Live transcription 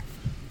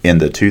In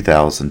the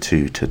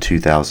 2002 to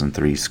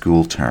 2003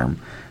 school term,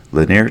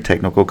 Lanier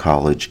Technical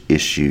College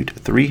issued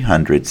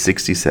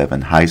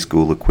 367 high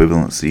school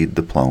equivalency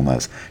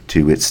diplomas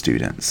to its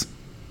students.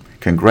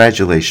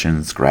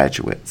 Congratulations,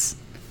 graduates!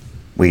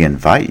 We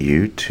invite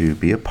you to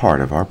be a part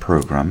of our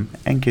program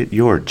and get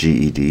your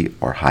GED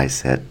or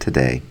HiSET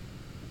today.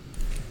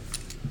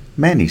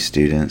 Many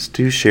students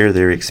do share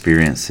their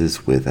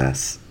experiences with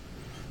us.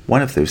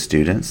 One of those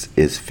students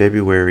is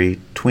February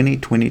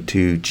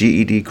 2022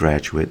 GED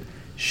graduate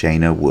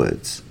Shayna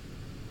Woods.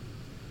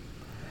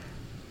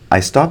 I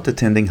stopped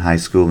attending high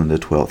school in the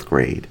 12th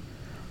grade.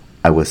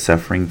 I was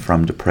suffering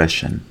from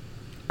depression.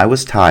 I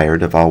was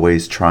tired of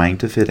always trying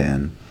to fit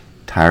in,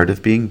 tired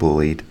of being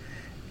bullied,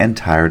 and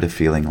tired of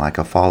feeling like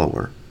a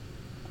follower.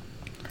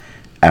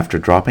 After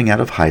dropping out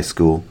of high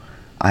school,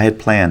 I had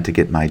planned to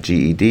get my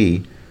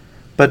GED,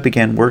 but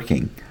began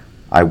working.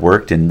 I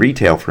worked in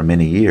retail for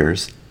many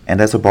years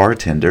and as a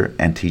bartender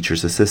and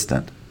teacher's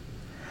assistant.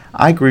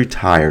 I grew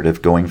tired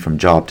of going from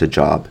job to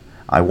job.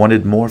 I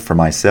wanted more for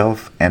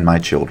myself and my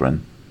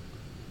children.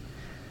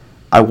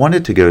 I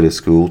wanted to go to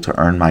school to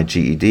earn my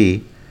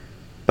GED,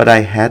 but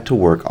I had to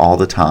work all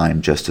the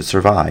time just to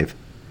survive.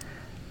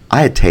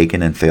 I had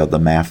taken and failed the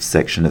math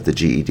section of the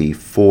GED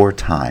 4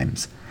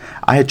 times.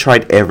 I had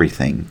tried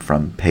everything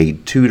from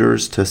paid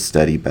tutors to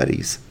study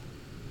buddies.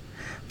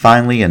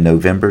 Finally, in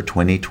November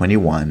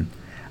 2021,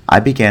 I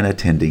began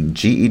attending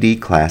GED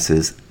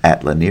classes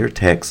at Lanier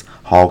Tech's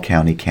Hall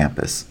County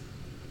campus.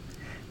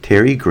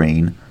 Terry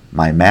Green,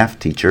 my math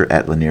teacher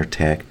at Lanier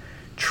Tech,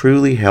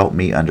 truly helped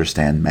me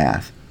understand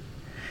math.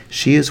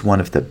 She is one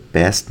of the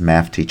best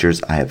math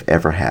teachers I have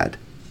ever had.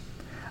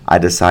 I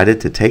decided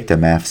to take the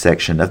math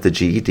section of the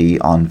GED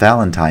on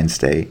Valentine's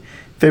Day,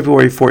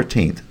 February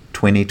 14th,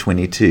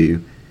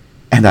 2022,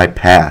 and I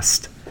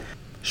passed.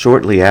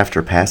 Shortly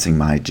after passing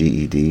my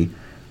GED,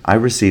 I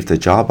received a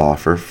job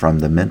offer from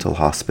the mental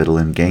hospital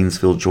in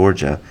Gainesville,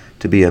 Georgia,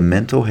 to be a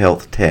mental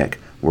health tech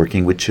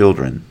working with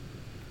children.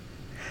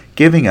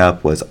 Giving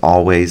up was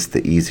always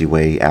the easy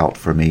way out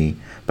for me,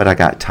 but I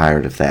got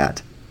tired of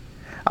that.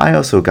 I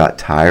also got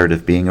tired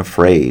of being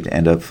afraid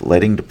and of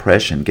letting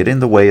depression get in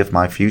the way of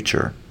my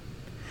future.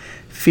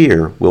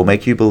 Fear will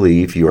make you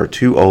believe you are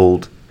too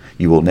old,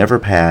 you will never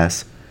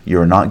pass, you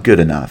are not good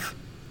enough.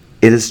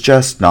 It is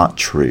just not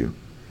true.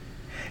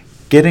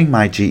 Getting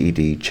my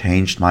GED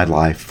changed my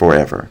life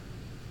forever.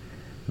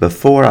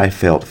 Before I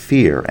felt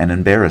fear and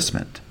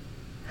embarrassment.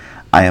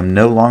 I am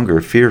no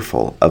longer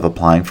fearful of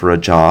applying for a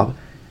job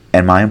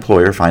and my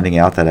employer finding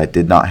out that I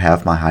did not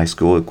have my high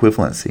school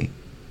equivalency.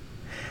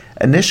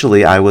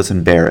 Initially, I was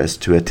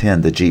embarrassed to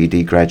attend the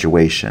GED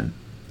graduation,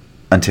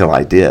 until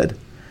I did.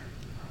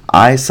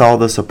 I saw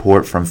the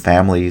support from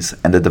families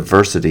and the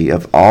diversity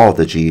of all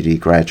the GED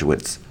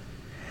graduates.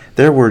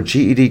 There were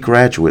GED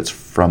graduates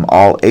from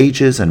all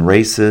ages and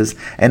races,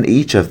 and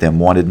each of them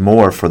wanted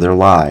more for their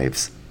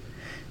lives.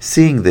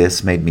 Seeing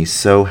this made me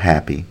so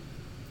happy.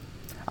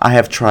 I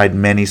have tried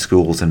many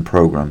schools and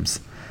programs,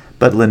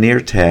 but Lanier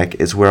Tech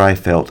is where I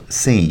felt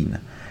seen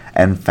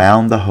and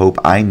found the hope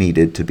I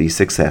needed to be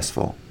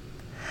successful.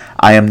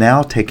 I am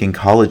now taking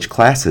college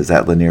classes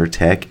at Lanier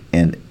Tech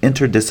in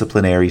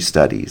interdisciplinary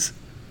studies.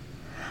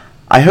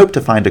 I hope to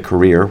find a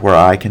career where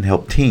I can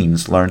help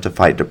teens learn to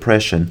fight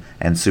depression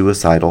and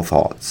suicidal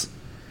thoughts.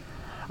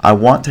 I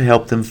want to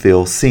help them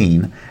feel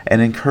seen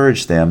and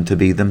encourage them to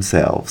be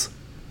themselves.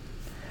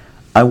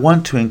 I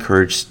want to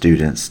encourage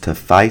students to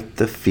fight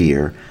the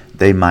fear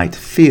they might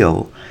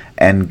feel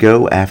and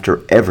go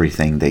after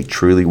everything they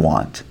truly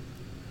want.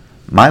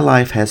 My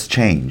life has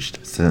changed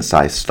since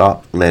I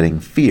stopped letting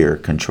fear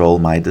control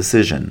my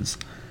decisions.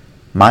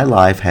 My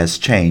life has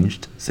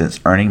changed since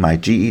earning my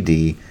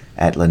GED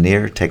at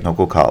Lanier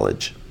Technical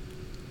College.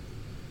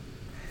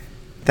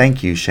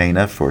 Thank you,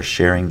 Shayna, for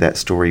sharing that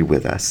story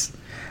with us.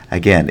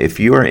 Again, if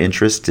you are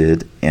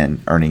interested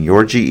in earning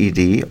your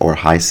GED or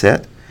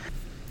HiSET,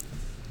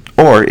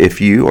 or if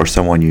you or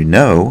someone you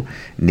know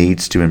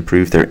needs to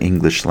improve their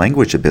English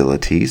language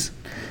abilities,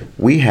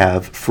 we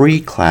have free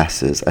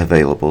classes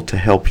available to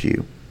help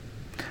you.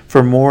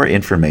 For more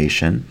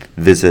information,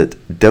 visit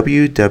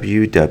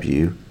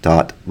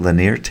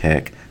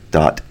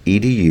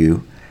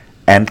www.laniertech.edu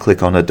and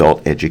click on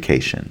Adult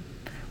Education.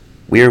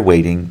 We are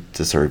waiting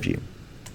to serve you.